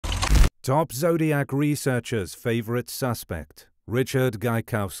Top Zodiac researchers' favorite suspect, Richard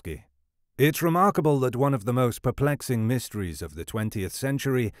Gaikowski. It's remarkable that one of the most perplexing mysteries of the 20th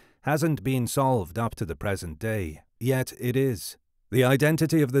century hasn't been solved up to the present day, yet it is. The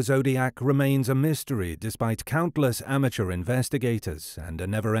identity of the Zodiac remains a mystery despite countless amateur investigators and a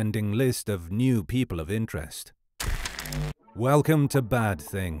never-ending list of new people of interest. Welcome to Bad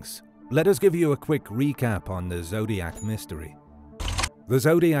Things. Let us give you a quick recap on the Zodiac mystery. The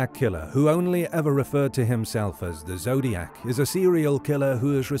Zodiac killer, who only ever referred to himself as the Zodiac, is a serial killer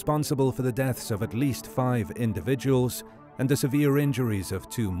who is responsible for the deaths of at least 5 individuals and the severe injuries of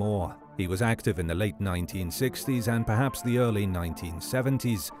 2 more. He was active in the late 1960s and perhaps the early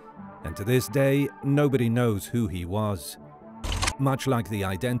 1970s, and to this day, nobody knows who he was. Much like the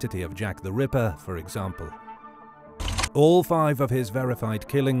identity of Jack the Ripper, for example. All 5 of his verified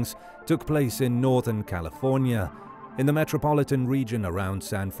killings took place in Northern California, in the metropolitan region around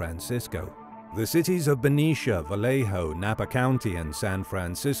San Francisco. The cities of Benicia, Vallejo, Napa County, and San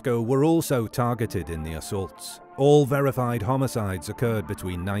Francisco were also targeted in the assaults. All verified homicides occurred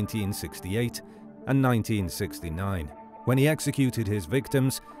between 1968 and 1969. When he executed his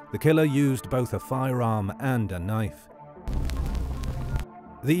victims, the killer used both a firearm and a knife.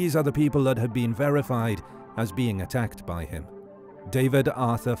 These are the people that had been verified as being attacked by him: David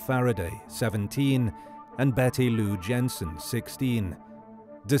Arthur Faraday, 17, and Betty Lou Jensen, 16,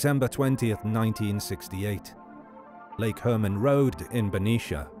 December 20th, 1968. Lake Herman Road in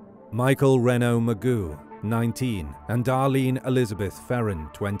Benicia: Michael Reno Magoo, 19, and Darlene Elizabeth Ferrin,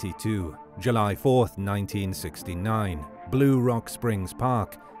 22, July 4th, 1969, Blue Rock Springs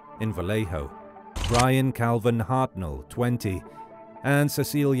Park in Vallejo. Brian Calvin Hartnell, 20, and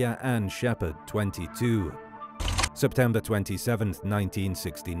Cecilia Ann Shepard, 22, September 27th,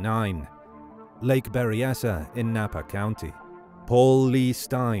 1969, Lake Berryessa in Napa County. Paul Lee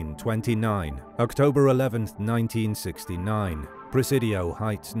Stein, 29, October 11th, 1969, Presidio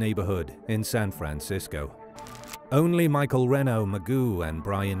Heights neighborhood in San Francisco. Only Michael Reno Magoo and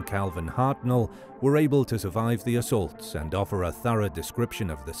Brian Calvin Hartnell were able to survive the assaults and offer a thorough description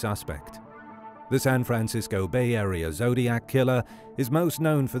of the suspect. The San Francisco Bay Area Zodiac killer is most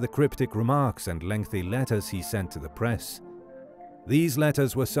known for the cryptic remarks and lengthy letters he sent to the press. These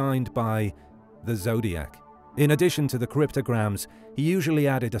letters were signed by the Zodiac. In addition to the cryptograms, he usually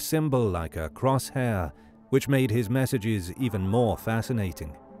added a symbol like a crosshair, which made his messages even more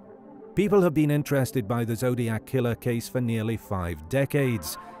fascinating. People have been interested by the Zodiac killer case for nearly 5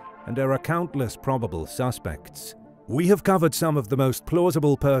 decades, and there are countless probable suspects. We have covered some of the most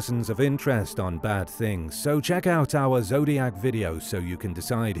plausible persons of interest on Bad Things, so check out our Zodiac videos so you can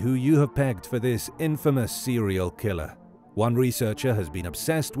decide who you have pegged for this infamous serial killer. One researcher has been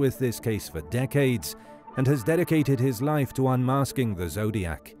obsessed with this case for decades and has dedicated his life to unmasking the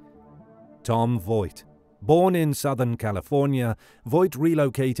Zodiac. Tom Voigt. Born in Southern California, Voigt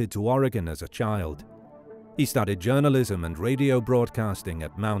relocated to Oregon as a child. He studied journalism and radio broadcasting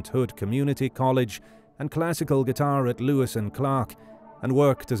at Mount Hood Community College and classical guitar at Lewis & Clark, and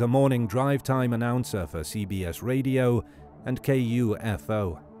worked as a morning drive time announcer for CBS Radio and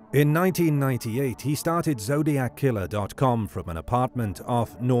KUFO. In 1998, he started ZodiacKiller.com from an apartment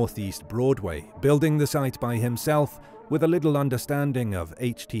off Northeast Broadway, building the site by himself with a little understanding of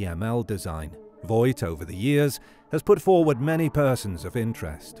HTML design. Voigt, over the years, has put forward many persons of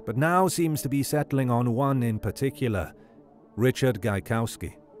interest, but now seems to be settling on one in particular: Richard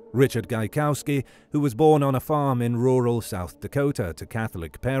Gaikowski. Richard Gaikowski, who was born on a farm in rural South Dakota to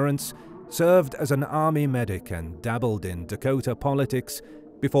Catholic parents, served as an army medic and dabbled in Dakota politics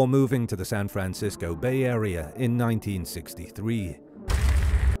before moving to the San Francisco Bay Area in 1963.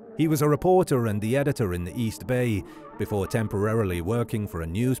 He was a reporter and the editor in the East Bay before temporarily working for a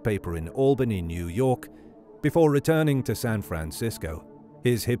newspaper in Albany, New York, before returning to San Francisco.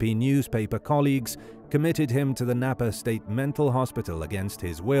 His hippie newspaper colleagues committed him to the Napa State Mental Hospital against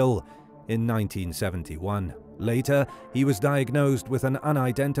his will in 1971. Later, he was diagnosed with an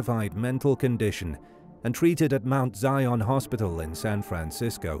unidentified mental condition and treated at Mount Zion Hospital in San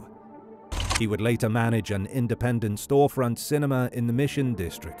Francisco. He would later manage an independent storefront cinema in the Mission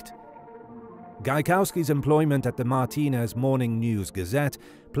District. Gaikowski's employment at the Martinez Morning News Gazette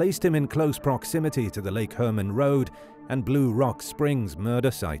placed him in close proximity to the Lake Herman Road and Blue Rock Springs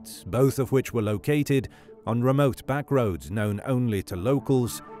murder sites, both of which were located on remote backroads known only to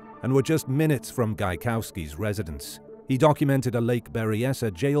locals and were just minutes from Gaikowski's residence. He documented a Lake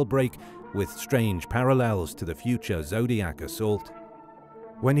Berryessa jailbreak with strange parallels to the future Zodiac assault.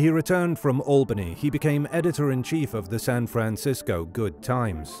 When he returned from Albany, he became editor-in-chief of the San Francisco Good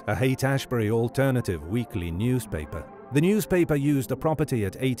Times, a Haight-Ashbury alternative weekly newspaper. The newspaper used a property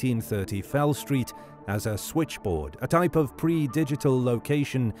at 1830 Fell Street as a switchboard, a type of pre-digital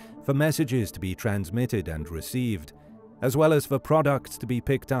location for messages to be transmitted and received, as well as for products to be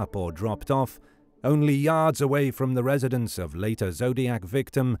picked up or dropped off, only yards away from the residence of later Zodiac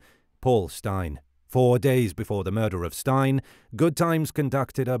victim Paul Stine. 4 days before the murder of Stine, Good Times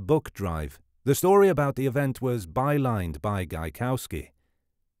conducted a book drive. The story about the event was bylined by Gaikowski.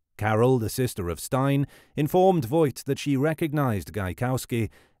 Carol, the sister of Stine, informed Voight that she recognized Gaikowski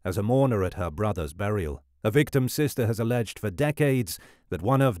as a mourner at her brother's burial. A victim's sister has alleged for decades that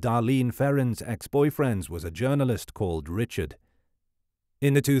one of Darlene Ferrin's ex-boyfriends was a journalist called Richard.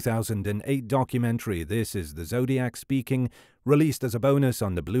 In the 2008 documentary This Is the Zodiac Speaking, released as a bonus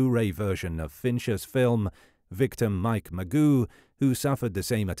on the Blu-ray version of Fincher's film, victim Mike Magoo, who suffered the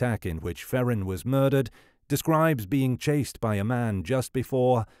same attack in which Ferrin was murdered, describes being chased by a man just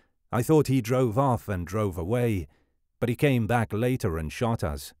before, "I thought he drove off and drove away, but he came back later and shot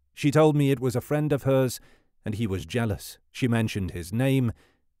us. She told me it was a friend of hers, and he was jealous. She mentioned his name.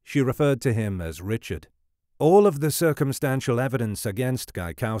 She referred to him as Richard." All of the circumstantial evidence against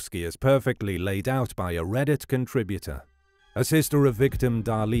Gaikowski is perfectly laid out by a Reddit contributor. A sister of victim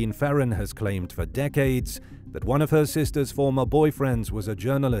Darlene Ferrin has claimed for decades that one of her sister's former boyfriends was a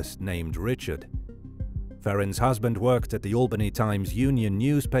journalist named Richard. Ferrin's husband worked at the Albany Times-Union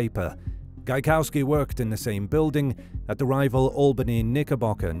newspaper. Gaikowski worked in the same building at the rival Albany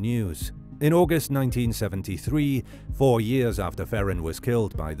Knickerbocker News. In August 1973, 4 years after Ferrin was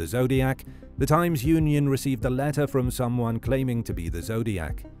killed by the Zodiac, the Times-Union received a letter from someone claiming to be the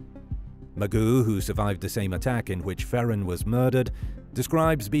Zodiac. Magoo, who survived the same attack in which Ferrin was murdered,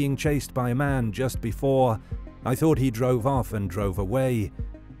 describes being chased by a man just before, "I thought he drove off and drove away,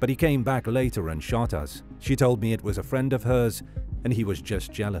 but he came back later and shot us. She told me it was a friend of hers, and he was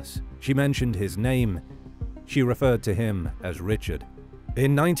just jealous. She mentioned his name. She referred to him as Richard."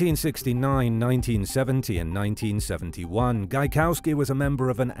 In 1969, 1970, and 1971, Gaikowski was a member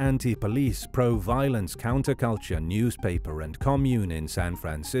of an anti-police, pro-violence counterculture newspaper and commune in San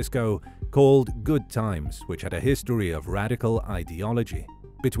Francisco called Good Times, which had a history of radical ideology.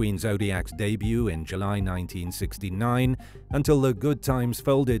 Between Zodiac's debut in July 1969 until the Good Times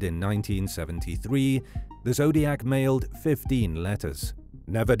folded in 1973, the Zodiac mailed 15 letters.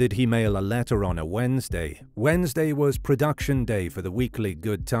 Never did he mail a letter on a Wednesday. Wednesday was production day for the weekly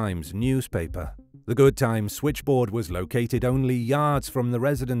Good Times newspaper. The Good Times switchboard was located only yards from the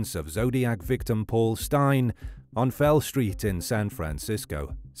residence of Zodiac victim Paul Stine on Fell Street in San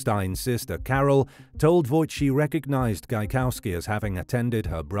Francisco. Stine's sister Carol told Voight she recognized Gaikowski as having attended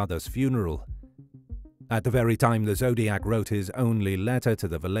her brother's funeral. At the very time the Zodiac wrote his only letter to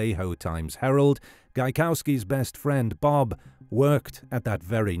the Vallejo Times-Herald, Gaikowski's best friend Bob worked at that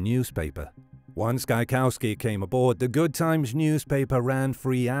very newspaper. Once Gaikowski came aboard, the Good Times newspaper ran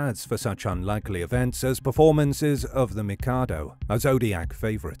free ads for such unlikely events as performances of The Mikado, a Zodiac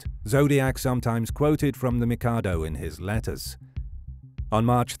favorite. Zodiac sometimes quoted from The Mikado in his letters. On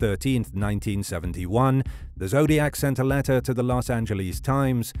March 13, 1971, the Zodiac sent a letter to the Los Angeles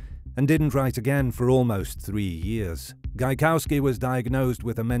Times and didn't write again for almost 3 years. Gaikowski was diagnosed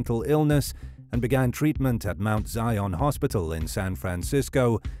with a mental illness and began treatment at Mount Zion Hospital in San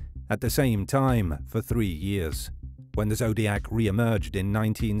Francisco at the same time for 3 years. When the Zodiac re-emerged in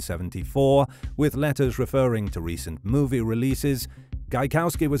 1974 with letters referring to recent movie releases,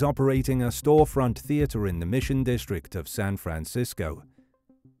 Gaikowski was operating a storefront theater in the Mission District of San Francisco.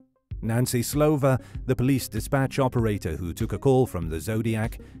 Nancy Slover, the police dispatch operator who took a call from the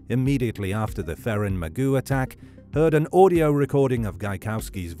Zodiac immediately after the Ferrin Magoo attack, heard an audio recording of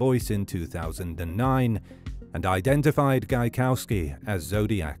Gaikowski's voice in 2009 and identified Gaikowski as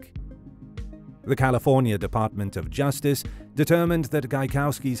Zodiac. The California Department of Justice determined that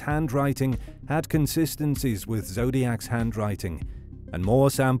Gaikowski's handwriting had consistencies with Zodiac's handwriting, and more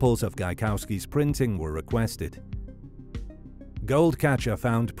samples of Gaikowski's printing were requested. Goldcatcher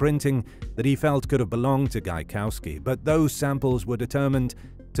found printing that he felt could have belonged to Gaikowski, but those samples were determined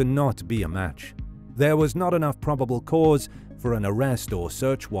to not be a match. There was not enough probable cause for an arrest or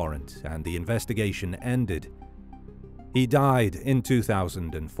search warrant, and the investigation ended. He died in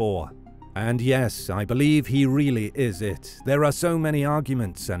 2004. And yes, I believe he really is it. There are so many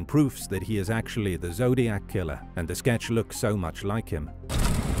arguments and proofs that he is actually the Zodiac killer, and the sketch looks so much like him.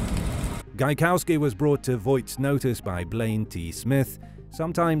 Gaikowski was brought to Voight's notice by Blaine T. Smith,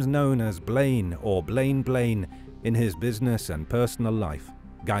 sometimes known as Blaine or Blaine Blaine, in his business and personal life.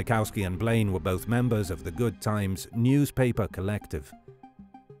 Gaikowski and Blaine were both members of the Good Times newspaper collective.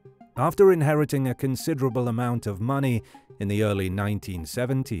 After inheriting a considerable amount of money In the early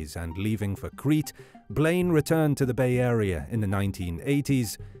 1970s and leaving for Crete, Blaine returned to the Bay Area in the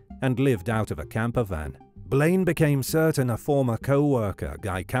 1980s and lived out of a camper van. Blaine became certain a former co-worker,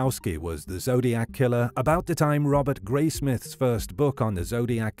 Gaikowski, was the Zodiac killer about the time Robert Graysmith's first book on the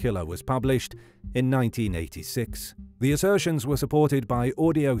Zodiac killer was published in 1986. The assertions were supported by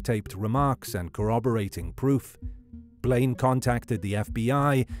audio-taped remarks and corroborating proof. Blaine contacted the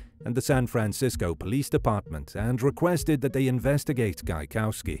FBI and the San Francisco Police Department and requested that they investigate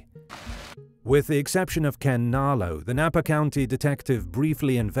Gaikowski. With the exception of Ken Narlow, the Napa County detective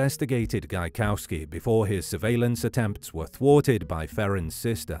briefly investigated Gaikowski before his surveillance attempts were thwarted by Ferrin's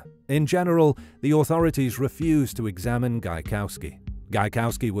sister. In general, the authorities refused to examine Gaikowski.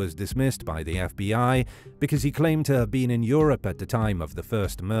 Gaikowski was dismissed by the FBI because he claimed to have been in Europe at the time of the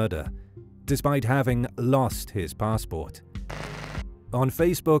first murder, despite having lost his passport. On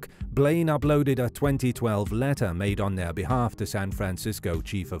Facebook, Blaine uploaded a 2012 letter made on their behalf to San Francisco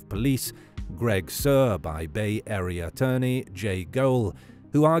Chief of Police Greg Suhr by Bay Area attorney Jay Gohl,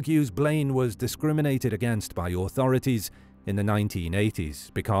 who argues Blaine was discriminated against by authorities in the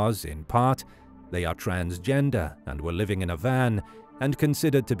 1980s because, in part, they are transgender and were living in a van and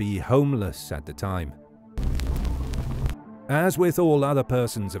considered to be homeless at the time. As with all other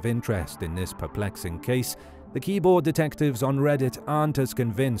persons of interest in this perplexing case, the keyboard detectives on Reddit aren't as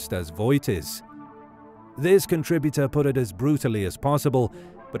convinced as Voight is. This contributor put it as brutally as possible,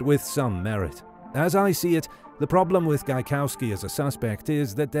 but with some merit. As I see it, the problem with Gaikowski as a suspect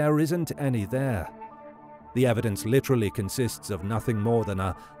is that there isn't any there. The evidence literally consists of nothing more than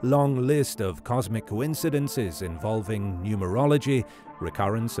a long list of cosmic coincidences involving numerology,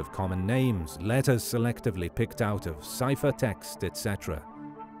 recurrence of common names, letters selectively picked out of ciphertext, etc.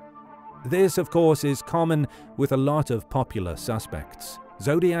 This, of course, is common with a lot of popular suspects.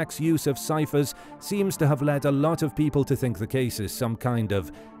 Zodiac's use of ciphers seems to have led a lot of people to think the case is some kind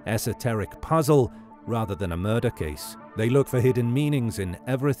of esoteric puzzle rather than a murder case. They look for hidden meanings in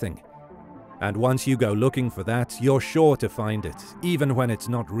everything. And once you go looking for that, you're sure to find it, even when it's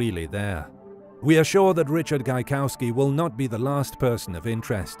not really there. We are sure that Richard Gaikowski will not be the last person of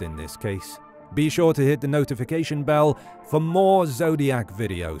interest in this case. Be sure to hit the notification bell for more Zodiac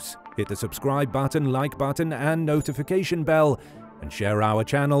videos. Hit the subscribe button, like button, and notification bell, and share our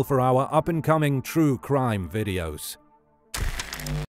channel for our up-and-coming true crime videos.